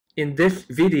In this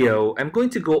video, I'm going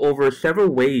to go over several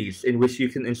ways in which you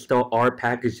can install R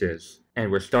packages,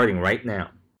 and we're starting right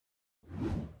now.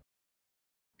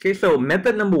 Okay, so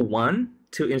method number one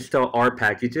to install R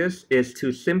packages is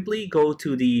to simply go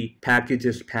to the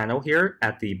packages panel here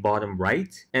at the bottom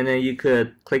right, and then you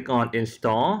could click on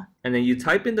install, and then you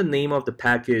type in the name of the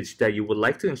package that you would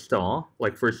like to install.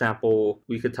 Like for example,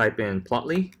 we could type in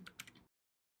Plotly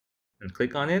and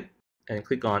click on it and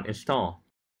click on install.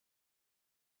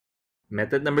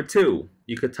 Method number two,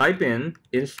 you could type in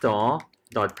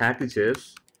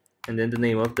install.packages and then the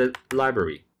name of the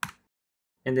library.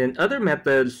 And then other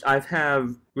methods, I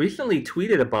have recently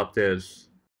tweeted about this.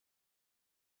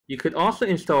 You could also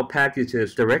install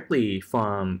packages directly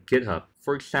from GitHub.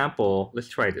 For example, let's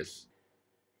try this.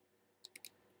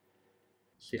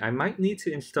 See, I might need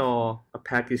to install a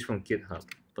package from GitHub,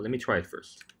 but let me try it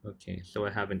first. Okay, so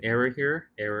I have an error here,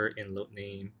 error in load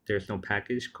name. There's no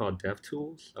package called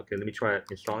DevTools. Okay, let me try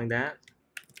installing that.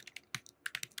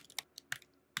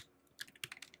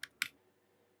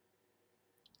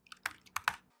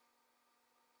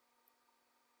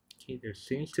 Okay, there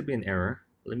seems to be an error.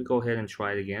 Let me go ahead and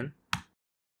try it again.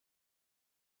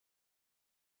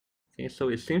 Okay, so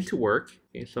it seems to work.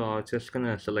 Okay, so I'm just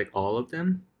gonna select all of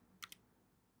them.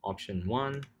 Option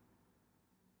 1.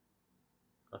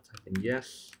 I'll type in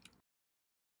yes.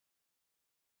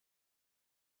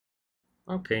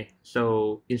 Okay,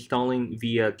 so installing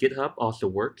via GitHub also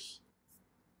works.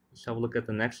 Let's have a look at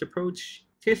the next approach.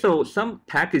 Okay, so some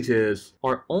packages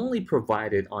are only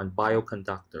provided on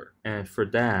Bioconductor, and for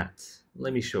that,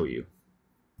 let me show you.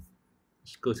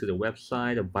 Let's go to the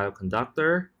website of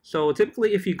Bioconductor. So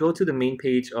typically if you go to the main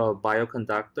page of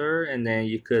Bioconductor, and then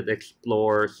you could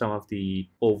explore some of the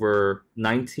over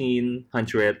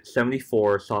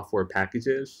 1974 software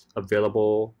packages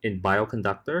available in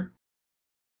Bioconductor.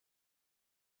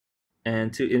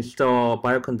 And to install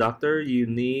Bioconductor, you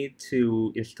need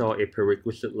to install a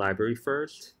prerequisite library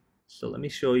first. So let me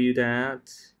show you that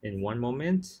in one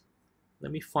moment.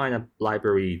 Let me find a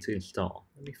library to install.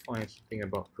 Let me find something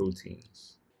about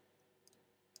proteins.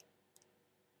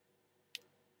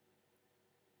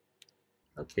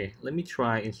 Okay, let me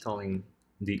try installing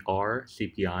the R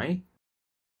CPI.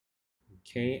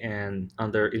 Okay, and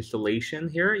under installation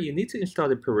here, you need to install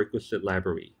the prerequisite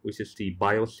library, which is the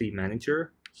BioC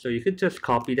manager. So you could just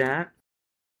copy that,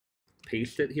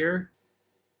 paste it here.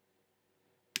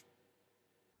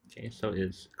 Okay, so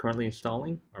it's currently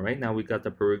installing. All right, now we got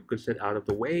the prerequisite out of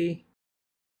the way.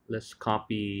 Let's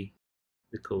copy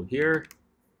the code here.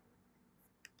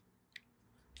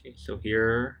 Okay, so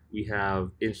here we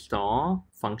have install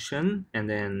function and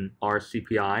then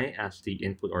RCPI as the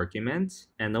input argument.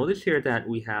 And notice here that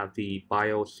we have the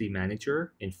BioC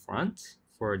manager in front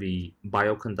for the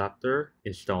Bioconductor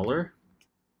installer.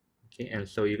 Okay, and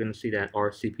so you're going to see that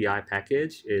our CPI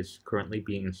package is currently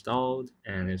being installed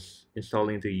and is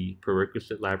installing the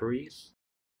prerequisite libraries.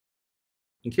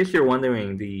 In case you're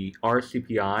wondering, the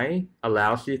RCPI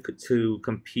allows you to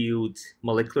compute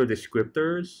molecular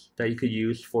descriptors that you could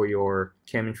use for your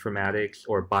cheminformatics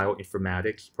or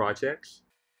bioinformatics projects.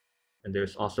 And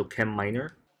there's also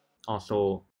ChemMiner,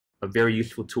 also a very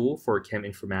useful tool for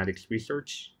cheminformatics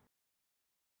research.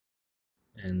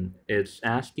 And it's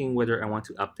asking whether I want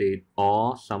to update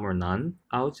all, some, or none.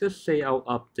 I'll just say I'll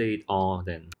update all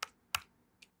then.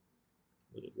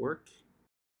 Would it work?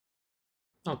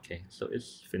 Okay, so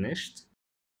it's finished.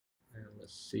 And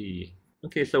let's see.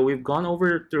 Okay, so we've gone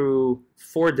over through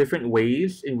 4 different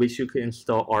ways in which you can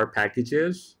install R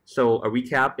packages. So a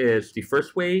recap is the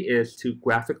first way is to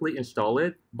graphically install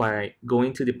it by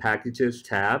going to the Packages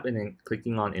tab and then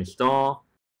clicking on Install.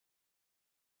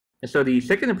 And so the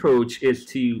second approach is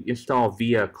to install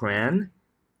via CRAN,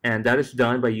 and that is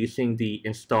done by using the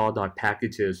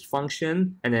install.packages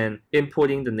function and then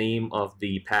inputting the name of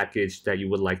the package that you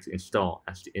would like to install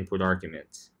as the input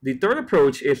argument. The third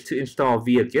approach is to install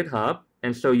via GitHub,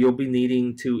 and so you'll be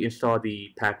needing to install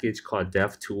the package called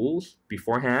DevTools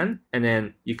beforehand, and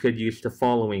then you could use the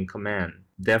following command.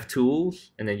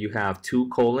 DevTools, and then you have 2: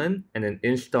 and then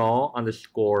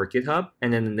install_GitHub,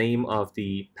 and then the name of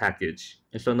the package.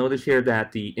 And so notice here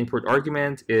that the input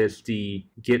argument is the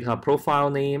GitHub profile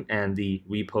name and the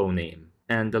repo name.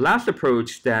 And the last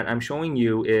approach that I'm showing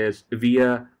you is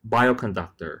via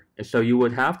Bioconductor. And so you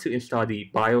would have to install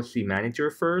the BioC manager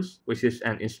first, which is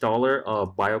an installer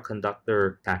of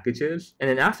Bioconductor packages. And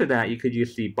then after that, you could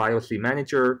use the BioC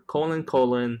manager, :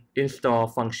 install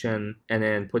function, and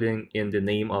then putting in the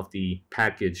name of the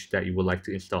package that you would like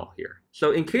to install here.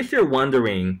 So in case you're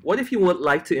wondering, what if you would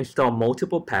like to install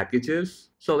multiple packages?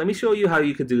 So let me show you how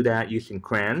you could do that using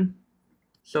CRAN.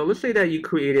 So let's say that you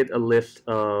created a list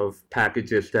of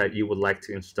packages that you would like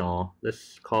to install.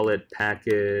 Let's call it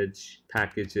packages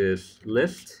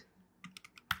list,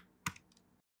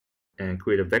 and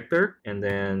create a vector. And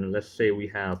then let's say we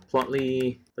have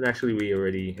Plotly, but actually we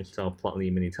already installed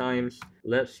Plotly many times.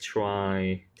 Let's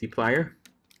try dplyr.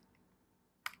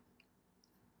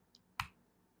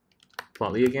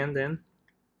 Plotly again then.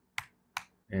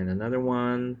 And another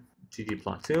one,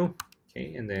 ggplot2.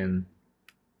 Okay, and then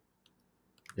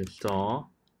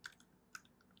install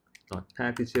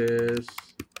 .packages,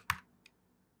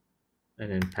 and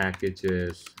then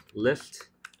packages list,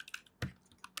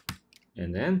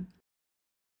 and then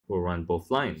we'll run both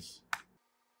lines.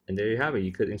 And there you have it.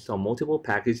 You could install multiple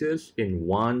packages in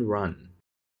one run.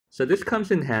 So this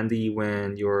comes in handy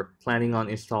when you're planning on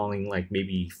installing like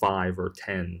maybe 5 or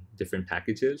 10 different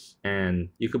packages, and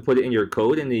you could put it in your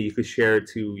code and then you could share it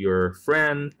to your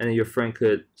friend, and then your friend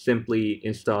could simply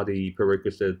install the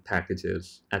prerequisite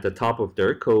packages at the top of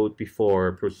their code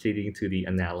before proceeding to the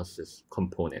analysis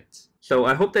component. So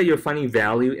I hope that you're finding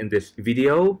value in this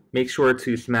video. Make sure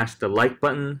to smash the like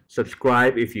button,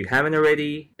 subscribe if you haven't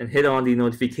already, and hit on the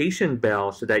notification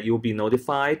bell so that you'll be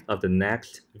notified of the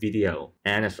next video.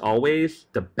 And as always,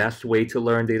 the best way to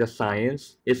learn data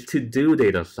science is to do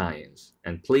data science.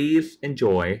 And please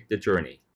enjoy the journey.